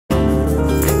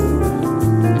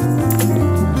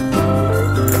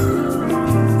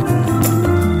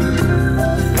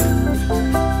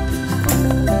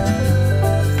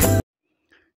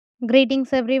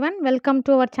Greetings everyone. Welcome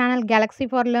to our channel Galaxy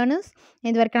for Learners.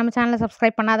 இது வரைக்கும் நம்ம சேனலை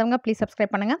சப்ஸ்கிரைப் பண்ணாதவங்க ப்ளீஸ்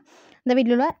சப்ஸ்கிரைப் பண்ணுங்க. இந்த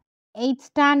வீடியோவில் 8th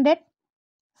ஸ்டாண்டர்ட்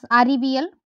அறிவியல்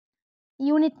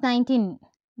யூனிட் 19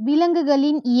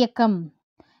 விலங்குகளின் இயக்கம்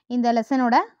இந்த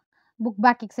லெசனோட புக்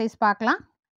பேக் எக்ஸசைஸ் பார்க்கலாம்.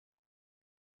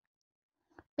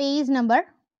 Page number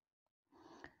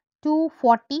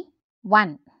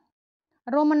 241.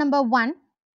 Roman number 1.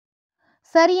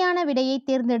 சரியான விடையை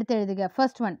தேர்ந்தெடுத்து எழுதுக.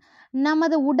 ஃபர்ஸ்ட் ஒன்,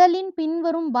 நமது உடலின்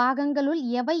பின்வரும் பாகங்களுள்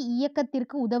எவை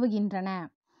இயக்கத்திற்கு உதவுகின்றன?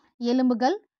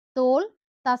 எலும்புகள், தோல்,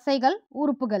 தசைகள்,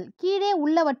 உறுப்புகள். கீழே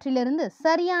உள்ளவற்றிலிருந்து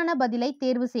சரியான பதிலை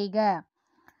தேர்வு செய்க.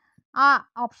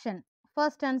 ஆப்ஷன்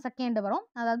ஃபர்ஸ்ட் அண்ட் செகண்ட் வரும்.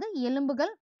 அதாவது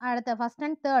எலும்புகள், அடுத்த ஃபர்ஸ்ட்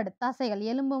அண்ட் தேர்ட் தசைகள்,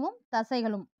 எலும்பும்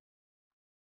தசைகளும்.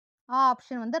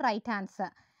 ஆப்ஷன் வந்து ரைட்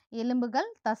ஆன்சர்,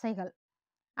 எலும்புகள் தசைகள்.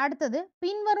 அடுத்தது,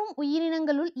 பின்வரும்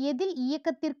உயிரினங்களுள் எதில்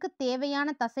இயக்கத்திற்கு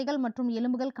தேவையான தசைகள் மற்றும்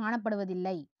எலும்புகள்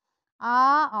காணப்படுவதில்லை?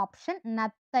 ஆப்ஷன்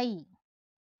நத்தை.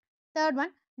 Third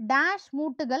one, dash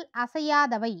மூட்டுகள்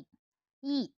அசையாதவை?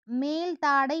 மேல்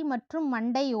தாடை மற்றும்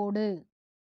மண்டையோடு.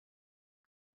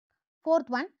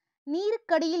 ஃபோர்த் ஒன்,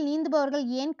 நீருக்கடியில் நீந்துபவர்கள்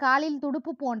ஏன் காலில்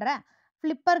துடுப்பு போன்ற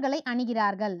ஃபிளிப்பர்களை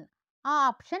அணிகிறார்கள்?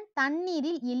 ஆப்ஷன்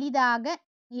தண்ணீரில்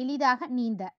எளிதாக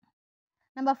நீந்த.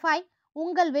 நம்பர் 5,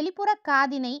 உங்கள் வெளிப்புற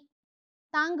காதினை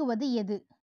தாங்குவது எது?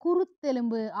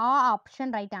 குருத்தெலும்பு.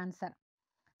 Option right answer.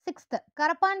 6th,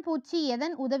 கரப்பான் பூச்சி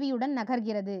எதன் உதவியுடன்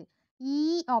நகர்கிறது?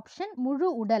 ஆப்ஷன் முழு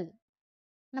உடல்.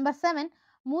 நம்பர் 7,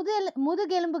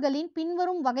 முதுகெலும்புகளின்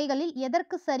பின்வரும் வகைகளில்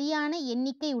எதற்கு சரியான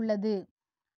எண்ணிக்கை உள்ளது?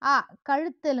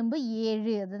 கழுத்தெலும்பு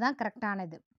 7, அதுதான்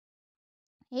கரெக்டானது.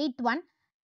 8th ஒன்,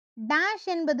 டேஷ்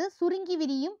என்பது சுருங்கி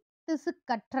விரியும்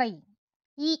திசுக்கற்றை?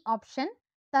 ஆப்ஷன்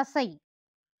தசை.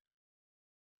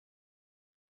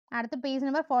 அடுத்து பேஜ்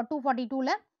நம்பர்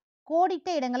 242ல கோடிட்ட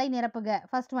இடங்களை நிரப்புக.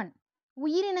 ஃபர்ஸ்ட் ஒன்,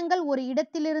 உயிரினங்கள் ஒரு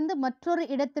இடத்திலிருந்து மற்றொரு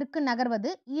இடத்திற்கு நகர்வது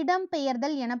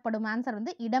இடம்பெயர்தல் எனப்படும். ஆன்சர்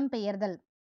வந்து இடம்பெயர்தல்.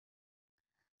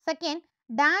 செகண்ட்,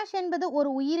 டேஷ் என்பது ஒரு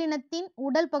உயிரினத்தின்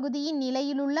உடல் பகுதியின்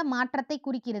நிலையிலுள்ள மாற்றத்தை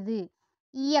குறிக்கிறது.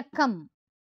 இயக்கம்.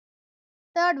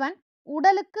 தேர்ட் ஒன்,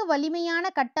 உடலுக்கு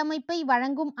வலிமையான கட்டமைப்பை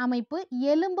வழங்கும் அமைப்பு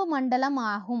எலும்பு மண்டலம்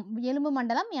ஆகும். எலும்பு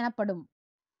மண்டலம் எனப்படும்.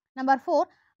 நம்பர் 4,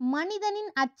 மனிதனின்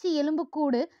அச்சு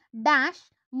எலும்புக்கூடு டேஷ்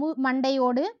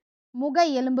மண்டையோடு, முக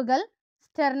எலும்புகள்,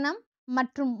 ஸ்டெர்னம்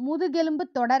மற்றும் முதுகெலும்பு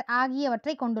தொடர்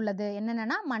ஆகியவற்றை கொண்டுள்ளது.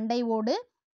 என்னென்னா மண்டை ஓடு,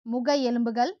 முக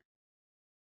எலும்புகள்,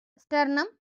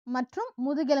 ஸ்டெர்னம் மற்றும்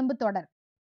முதுகெலும்பு தொடர்.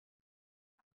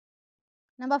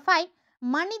 நம்பர் 5,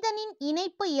 மனிதனின்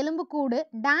இணைப்பு எலும்புக்கூடு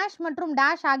டேஷ் மற்றும்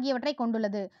டேஷ் ஆகியவற்றை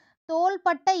கொண்டுள்ளது.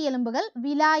 தோள்பட்ட எலும்புகள்,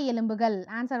 விலா எலும்புகள்.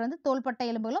 ஆன்சர் வந்து தோள்பட்ட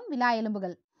எலும்புகளும் விலா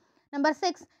எலும்புகள். நம்பர்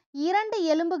 6, 2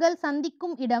 எலும்புகள்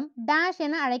சந்திக்கும் இடம் டேஷ்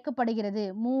என அழைக்கப்படுகிறது.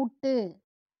 மூட்டு.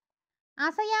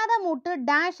 அசையாத மூட்டு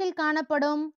டேஷில்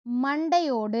காணப்படும்?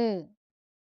 மண்டையோடு.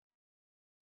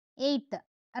 8th,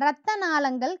 இரத்த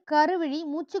நாளங்கள், கருவிழி,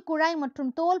 மூச்சுக்குழாய்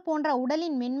மற்றும் தோல் போன்ற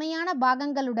உடலின் மென்மையான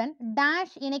பாகங்களுடன்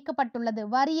டேஷ் இணைக்கப்பட்டுள்ளது.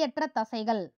 வரியற்ற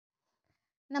தசைகள்.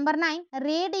 நம்பர் 9,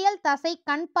 ரேடியல் தசை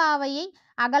கண் பாவையை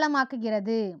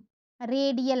அகலமாக்குகிறது.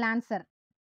 ரேடியல். ஆன்சர்.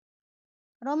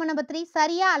 ரோமன் நம்பர் 3,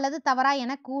 சரியா அல்லது தவறா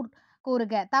என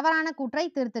கூறுக. தவறான கூற்றை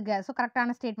திருத்துக. ஸோ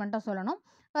கரெக்டான ஸ்டேட்மெண்ட்டை சொல்லணும்.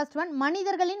 ஃபர்ஸ்ட் ஒன்,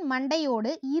 மனிதர்களின்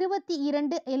மண்டையோடு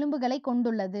 22 எலும்புகளை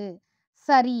கொண்டுள்ளது.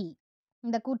 சரி,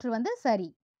 இந்த கூற்று வந்து சரி.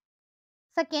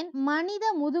 செகண்ட், மனித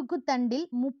முதுகுத்தண்டில்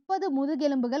 30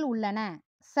 முதுகெலும்புகள் உள்ளன.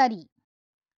 சரி.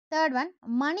 தேர்ட் ஒன்,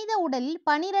 மனித உடலில்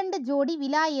 12 ஜோடி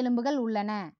விலா எலும்புகள்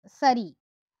உள்ளன. சரி.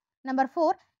 நம்பர்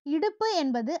 4, இடுப்பு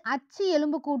என்பது அச்சு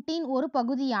எலும்புக்கூட்டின் ஒரு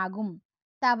பகுதியாகும்.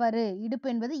 தவறு. இடுப்பு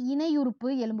என்பது இணையுறுப்பு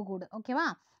எலும்புக்கூடு. ஓகேவா?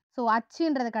 ஸோ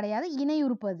அச்சுன்றது கிடையாது,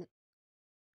 இணையுறுப்பு அது.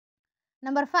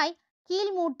 நம்பர் 5,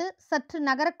 கீழ் மூட்டு சற்று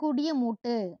நகரக்கூடிய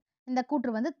மூட்டு. இந்த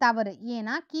கூற்று வந்து தவறு.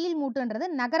 ஏன்னா கீழ் மூட்டுன்றது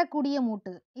நகரக்கூடிய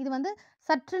மூட்டு. இது வந்து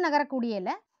சற்று நகரக்கூடிய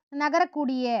இல்லை,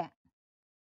 நகரக்கூடிய.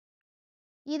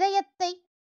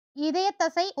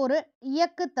 இதயத்தசை ஒரு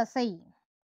இயக்கு தசை.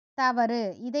 தவறு.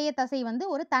 இதய தசை வந்து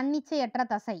ஒரு தன்னிச்சையற்ற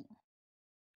தசை.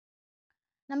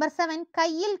 நம்பர் 7,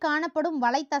 கையில் காணப்படும்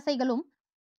வலைத்தசைகளும்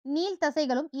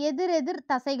நீள்தசைகளும் எதிரெதிர்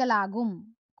தசைகளாகும்.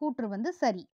 கூற்று வந்து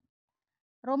சரி.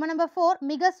 ரோமன் நம்பர் 4,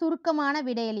 மிக சுருக்கமான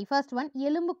விடையளி. ஃபர்ஸ்ட் ஒன்,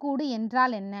 எலும்புக்கூடு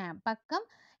என்றால் என்ன? பக்கம்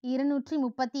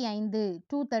 235,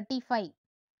 235,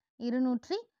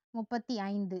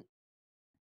 235,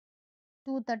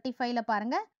 235ல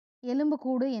பாருங்க,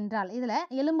 எலும்புக்கூடு என்றால் இதுல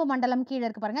எலும்பு மண்டலம் கீழே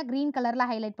இருக்கு பாருங்க, கிரீன் கலர்ல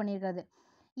ஹைலைட் பண்ணியிருக்கிறது.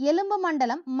 எலும்பு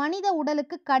மண்டலம் மனித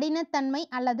உடலுக்கு கடினத்தன்மை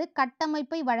அல்லது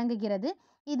கட்டமைப்பை வழங்குகிறது.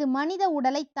 இது மனித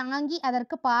உடலை தாங்கி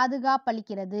அதற்கு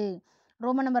பாதுகாப்பளிக்கிறது.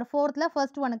 ரோமன் நம்பர் 4ல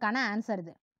ஃபர்ஸ்ட் ஒனுக்கான ஆன்சர்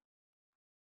இது.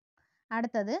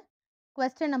 அடுத்தது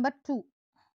கொஸ்டின் நம்பர் 2,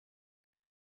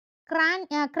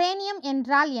 கிரேனியம்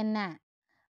என்றால் என்ன?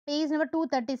 பேஜ் நம்பர்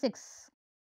 236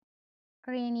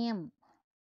 cranium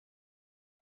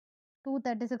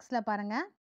 236ல பாருங்க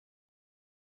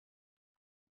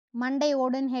மண்டை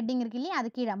ஓடுன்னு ஹெட்டிங் இருக்கு இல்லையா, அது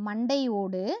கீழே மண்டை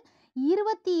ஓடு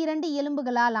 22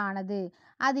 எலும்புகளால் ஆனது.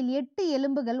 அதில் 8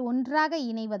 எலும்புகள் ஒன்றாக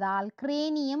இணைவதால்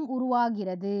கிரேனியம்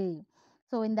உருவாகிறது.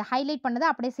 ஸோ இந்த ஹைலைட் பண்ணதை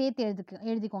அப்படியே சேர்த்து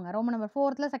எழுதிக்கோங்க. Roman number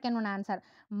 4th second one answer.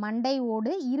 மண்டை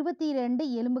ஓடு 22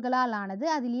 எலும்புகளால் ஆனது.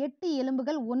 அதில் 8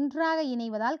 எலும்புகள் ஒன்றாக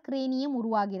இணைவதால் கிரேனியம்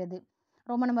உருவாகிறது.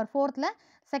 Roman number 4th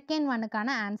second ஒன்னுக்கான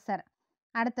answer.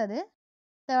 அடுத்தது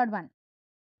தேர்ட் ஒன்.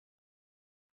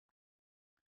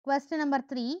 Question number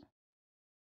 3.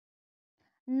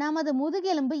 நமது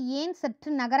முதுகெலும்பு ஏன் சற்று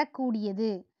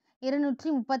நகரக்கூடியது?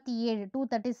 237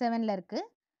 237ல இருக்கு.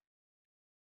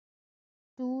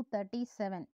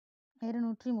 237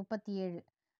 237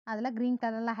 அதில் கிரீன்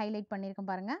கலரில் ஹைலைட் பண்ணியிருக்கேன்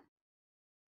பாருங்க.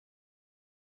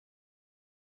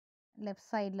 லெஃப்ட்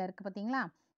சைடில் இருக்குது பார்த்தீங்களா,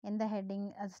 எந்த ஹெட்டிங்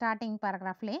ஸ்டார்டிங்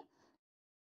பேராகிராஃப்லே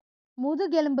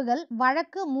முதுகெலும்புகள்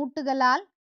வழக்கு மூட்டுகளால்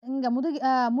இங்கே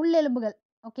முள்ளெலும்புகள்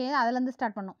ஓகே அதுலேருந்து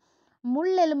ஸ்டார்ட் பண்ணோம்.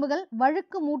 முள்ளெலும்புகள்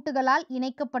வழுக்கு மூட்டுகளால்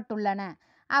இணைக்கப்பட்டுள்ளன.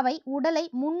 அவை உடலை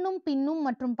முன்னும் பின்னும்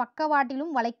மற்றும்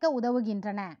பக்கவாட்டிலும் வளைக்க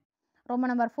உதவுகின்றன.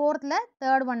 Roman number 4th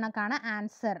third ஒன்னுக்கான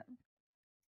answer.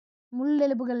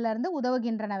 முள்ளெலும்புகள்ல இருந்து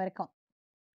உதவுகின்றன வரைக்கும்.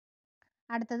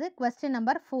 அடுத்தது கொஸ்டின்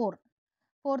நம்பர் 4.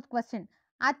 4th question.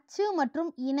 அச்சு மற்றும்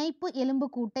இணைப்பு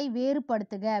எலும்புக்கூட்டை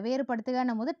வேறுபடுத்துக.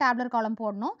 வேறுபடுத்துகன்னும் போது டேப்லர் காலம்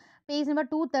போடணும். பேஜ்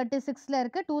நம்பர் 236ல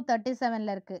இருக்குது,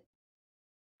 237ல இருக்குது.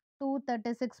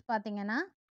 236 பார்த்தீங்கன்னா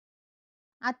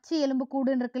அச்சு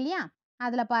எலும்புக்கூடுன்னு இருக்கு இல்லையா,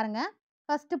 அதில் பாருங்கள்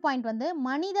ஃபர்ஸ்ட் பாயிண்ட் வந்து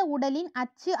மனித உடலின்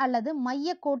அச்சு அல்லது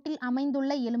மையக்கோட்டில்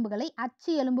அமைந்துள்ள எலும்புகளை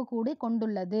அச்சு எலும்புக்கூடு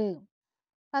கொண்டுள்ளது.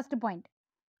 First point.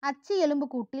 அச்சு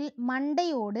எலும்புக்கூட்டில்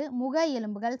மண்டையோடு, முக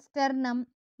எலும்புகள், ஸ்டெர்னம்,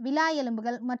 விலா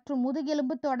எலும்புகள் மற்றும்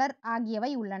முதுகெலும்பு தொடர்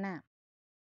ஆகியவை உள்ளன.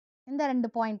 இந்த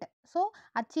 2 பாயிண்ட். ஸோ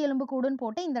அச்சு எலும்புக்கூடுன்னு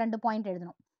போட்டு இந்த 2 பாயிண்ட்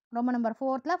எழுதணும். Roman number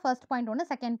 4th first point ஒன்று,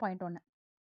 செகண்ட் பாயிண்ட் ஒன்று.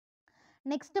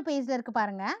 நெக்ஸ்ட் பேஜில் இருக்குது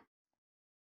பாருங்கள்,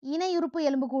 இணையுறுப்பு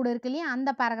எலும்புக்கூடு இருக்கு இல்லையா, அந்த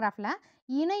பேராகிராஃபில்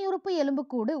இணையுறுப்பு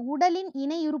எலும்புக்கூடு உடலின்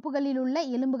இணையுறுப்புகளில் உள்ள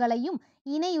எலும்புகளையும்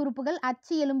இணையுறுப்புகள்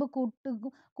அச்சு எலும்பு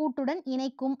கூட்டுடன்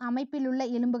இணைக்கும் அமைப்பில் உள்ள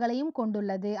எலும்புகளையும்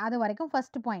கொண்டுள்ளது. அது வரைக்கும்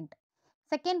ஃபர்ஸ்ட் பாயிண்ட்.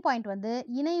 செகண்ட் பாயிண்ட் வந்து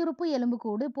இணையுறுப்பு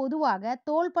எலும்புக்கூடு பொதுவாக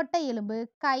தோள்பட்டை எலும்பு,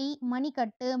 கை,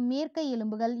 மணிக்கட்டு, மேற்கை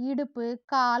எலும்புகள், இடுப்பு,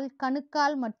 கால்,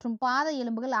 கணுக்கால் மற்றும் பாத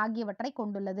எலும்புகள் ஆகியவற்றை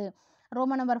கொண்டுள்ளது.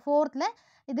 ரோமன் நம்பர் 4th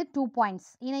இது 2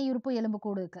 பாயிண்ட்ஸ் இணையுறுப்பு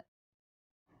எலும்புக்கூடுக்கு.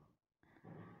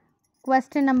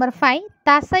 Question number 5.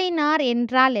 தசைநார்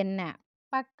என்றால் என்ன?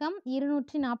 பக்கம்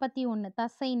 241.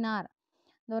 தசைநார்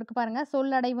இது இருக்கு பாருங்க,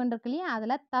 சொல்லடைவுன்னு இருக்கு இல்லையா,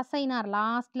 அதில் தசைநார்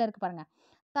லாஸ்ட்ல இருக்கு பாருங்க.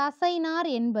 தசைநார்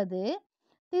என்பது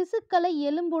திசுக்களை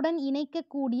எலும்புடன்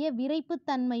இணைக்கக்கூடிய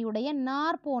விரைப்புத்தன்மையுடைய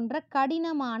நார் போன்ற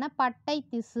கடினமான பட்டை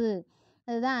திசு.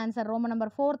 இதுதான் answer. Roman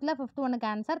number 4th 5th ஒன்னுக்கு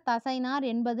ஆன்சர். தசைநார்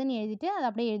என்பதுன்னு எழுதிட்டு அதை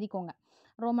அப்படியே எழுதிக்கோங்க.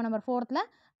 Roman number 4th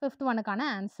 5th ஒன்னுக்கான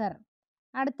answer.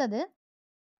 அடுத்தது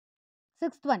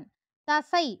 6th ஒன்.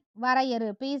 தசை வரையறு.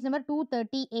 பேஜ் நம்பர்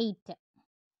 238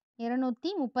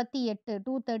 238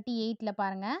 238ல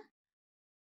பாருங்க,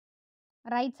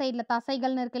 ரைட் சைடில்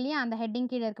தசைகள்னு இருக்கு இல்லையா, அந்த ஹெட்டிங்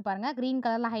கீழே இருக்கு பாருங்க, கிரீன்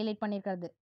கலரில் ஹைலைட் பண்ணியிருக்கிறது.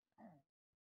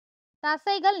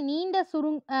 தசைகள்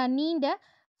நீண்ட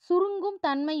சுருங்கும்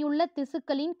தன்மையுள்ள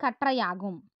திசுக்களின்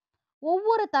கற்றையாகும்.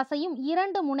 ஒவ்வொரு தசையும்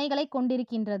 2 முனைகளை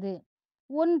கொண்டிருக்கின்றது.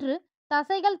 ஒன்று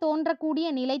தசைகள் தோன்றக்கூடிய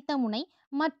நிலைத்த முனை,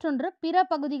 மற்றொன்று பிற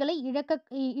பகுதிகளை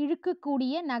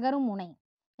இழுக்கக்கூடிய நகரும் முனை.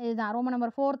 இதுதான் Roman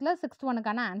number 4th 6th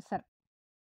ஒன்னுக்கான answer.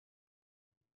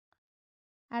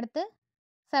 அடுத்து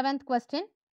 7th கொஸ்டின்.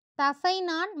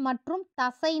 தசைநான் மற்றும்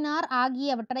தசைநார்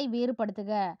ஆகியவற்றை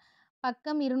வேறுபடுத்துக.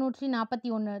 பக்கம்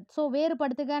 241. ஸோ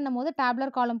வேறுபடுத்துகன்னும் போது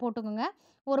டேப்லர் காலம் போட்டுக்கோங்க.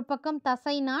 ஒரு பக்கம்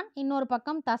தசைநான், இன்னொரு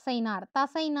பக்கம் தசைநார்.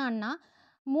 தசைநான்னா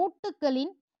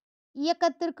மூட்டுக்களின்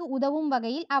இயக்கத்திற்கு உதவும்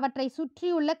வகையில் அவற்றை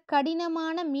சுற்றியுள்ள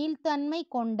கடினமான மீள்தன்மை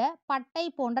கொண்ட பட்டை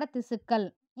போன்ற திசுக்கள்.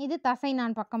 இது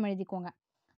தசைநான் பக்கம் எழுதிக்கோங்க.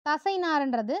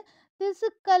 தசைநார்ன்றது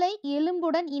திசுக்களை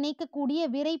எலும்புடன் இணைக்கக்கூடிய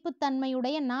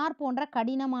விரைப்புத்தன்மையுடைய நார் போன்ற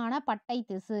கடினமான பட்டை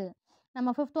திசு.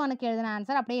 நம்ம 5th ஒன்னுக்கு எழுதின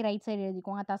ஆன்சர் அப்படியே ரைட் சைடு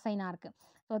எழுதிக்கோங்க தசைநாருக்கு.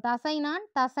 ஸோ தசைநான்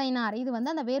தசைநார் இது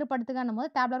வந்து அந்த வேறுபடுத்துகன்னும் போது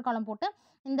டேப்லர் காலம் போட்டு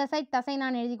இந்த சைட்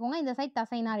தசைநான் எழுதிக்கோங்க, இந்த சைட்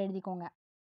தசைநார் எழுதிக்கோங்க.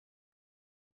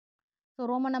 ஸோ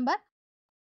ரோமன் நம்பர்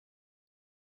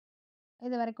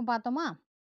இது வரைக்கும் பார்த்தோமா,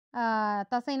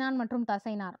 தசைநான் மற்றும்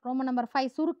தசைநார். ரோமன் நம்பர் 5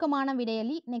 சுருக்கமான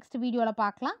விடையளி நெக்ஸ்ட் வீடியோவில்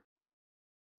பார்க்கலாம்.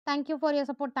 Thank you for your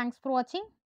support. Thanks for வாட்சிங்.